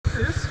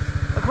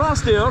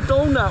across there,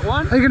 down that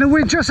one. Are you going to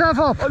winch yourself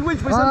up? I'll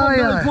winch myself up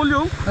and I'll pull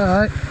you.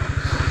 Alright.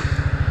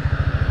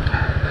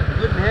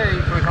 Couldn't hear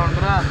you, so I turned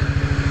it off.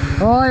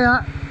 Oh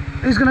yeah,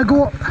 he's going to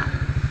go up.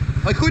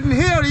 I couldn't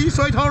hear you,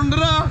 so I turned it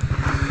off.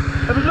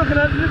 I was looking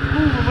at it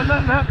moving, but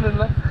nothing happening.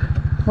 Like.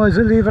 Might as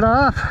well leave it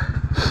off.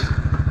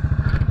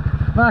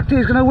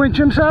 Marty's going to winch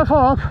himself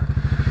up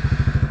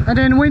and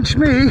then winch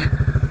me.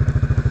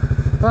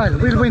 Well,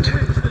 we'll winch.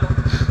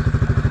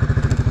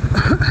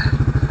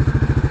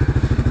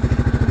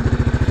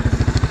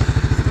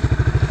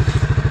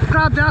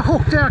 Grab that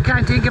hook there,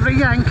 Canty, and give it a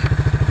yank.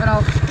 You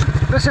know,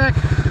 a sec,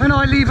 and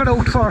I'll leave it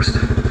out first.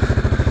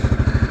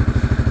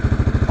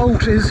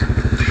 Out is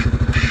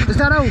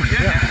that out?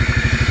 Yeah.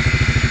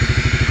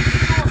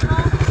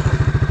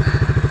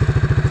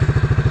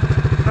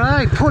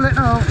 Right, pull it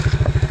now.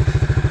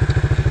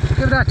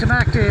 Give that to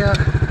Mac there.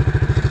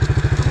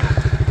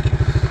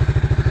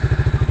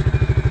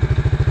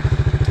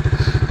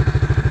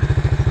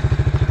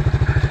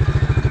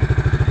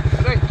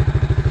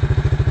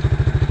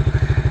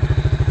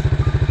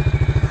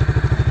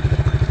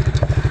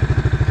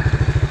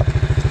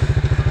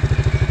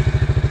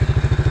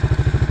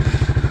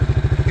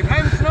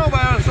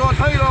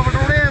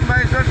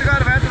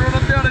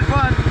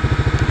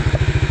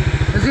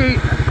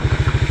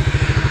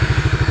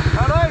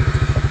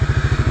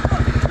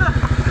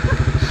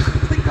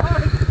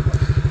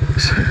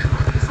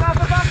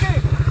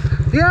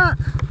 Yeah.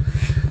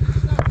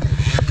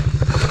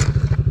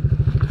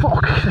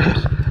 Fuck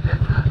it.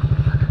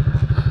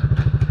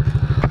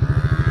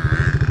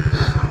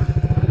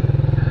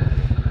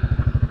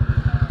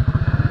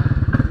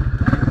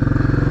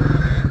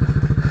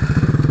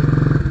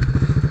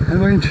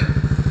 And winch.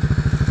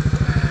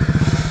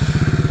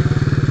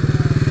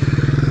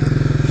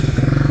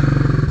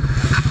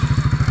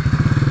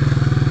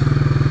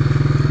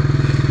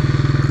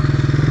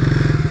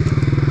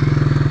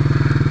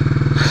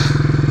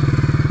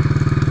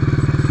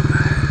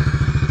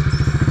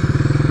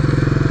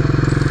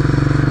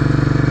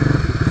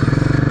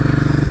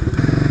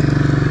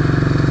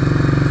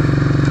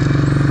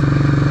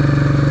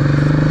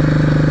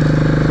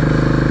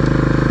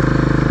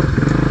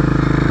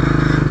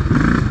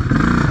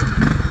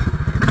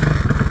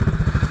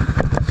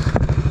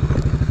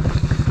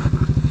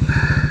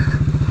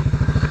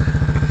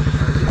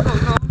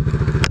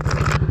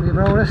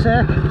 A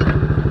sec.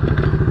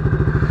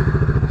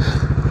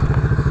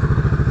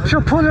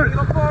 She'll pull her.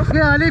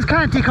 Yeah, leave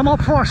Canty come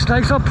up first,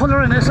 like, so pull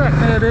her in a sec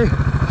maybe.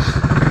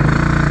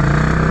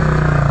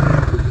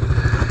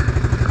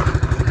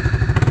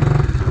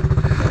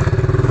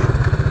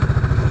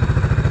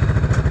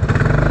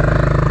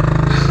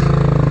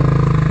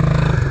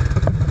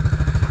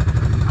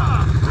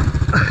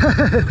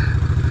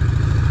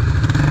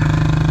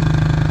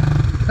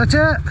 That's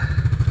it.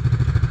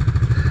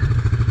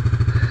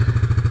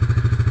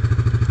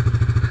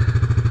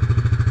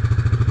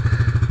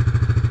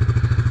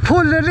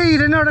 Pull the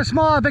lead another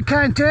small bit,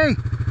 Canty.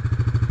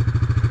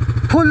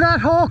 Pull that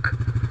hook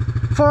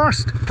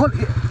first. Pull.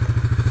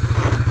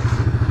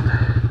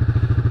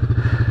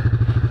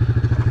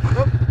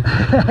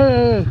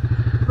 Hey.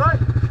 Right.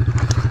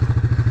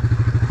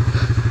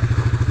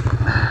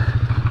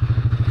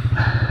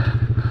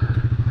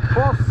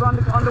 Force on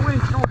the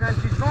winch, no,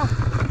 Canty, no.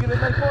 Give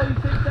it like 40,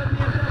 6, 7, 8,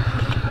 7,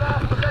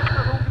 grab the best,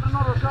 don't give it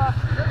another shot.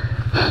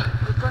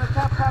 Just going to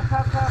tap.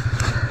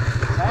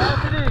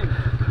 Tap it in.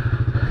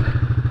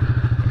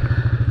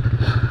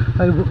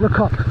 Look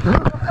up.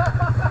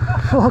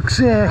 Fuck's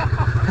sake.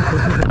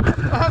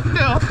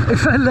 It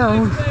fell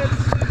down.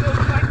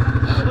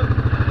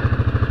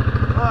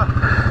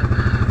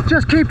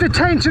 Just keep the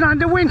tension on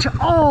the winch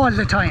all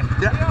the time.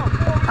 Yeah.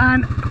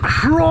 And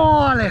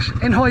crawl it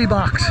in high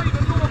box.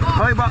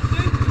 High box.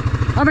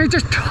 I mean,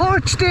 just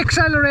touch the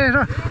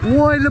accelerator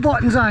while the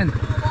button's on.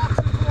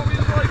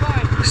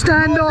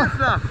 Stand up.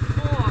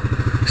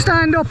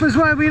 Stand up as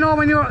well, you know,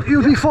 when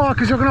you'll be forward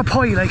because you're going to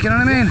pie, like, you know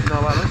what I mean?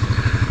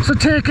 So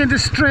take into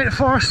straight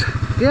first.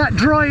 Yeah,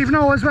 drive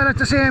now as well at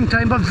the same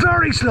time, but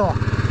very slow.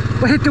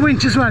 But hit the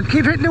winch as well.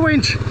 Keep hitting the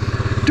winch.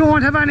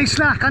 Don't have any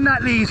slack on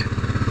that lead.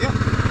 Yeah.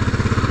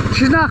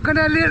 She's not going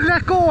to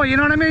let go, you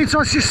know what I mean?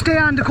 So she stay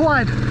on the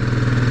quad.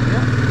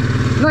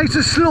 Yeah. Nice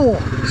and slow.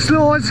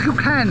 Slow as you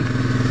can.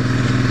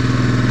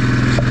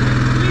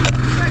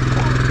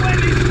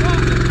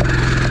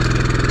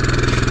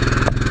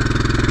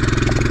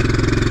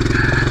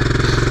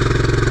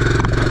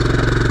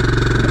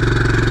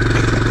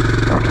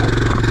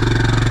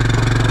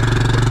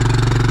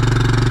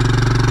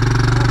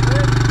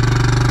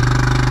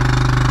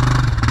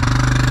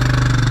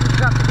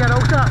 Get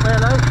out that way,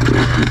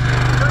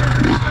 like.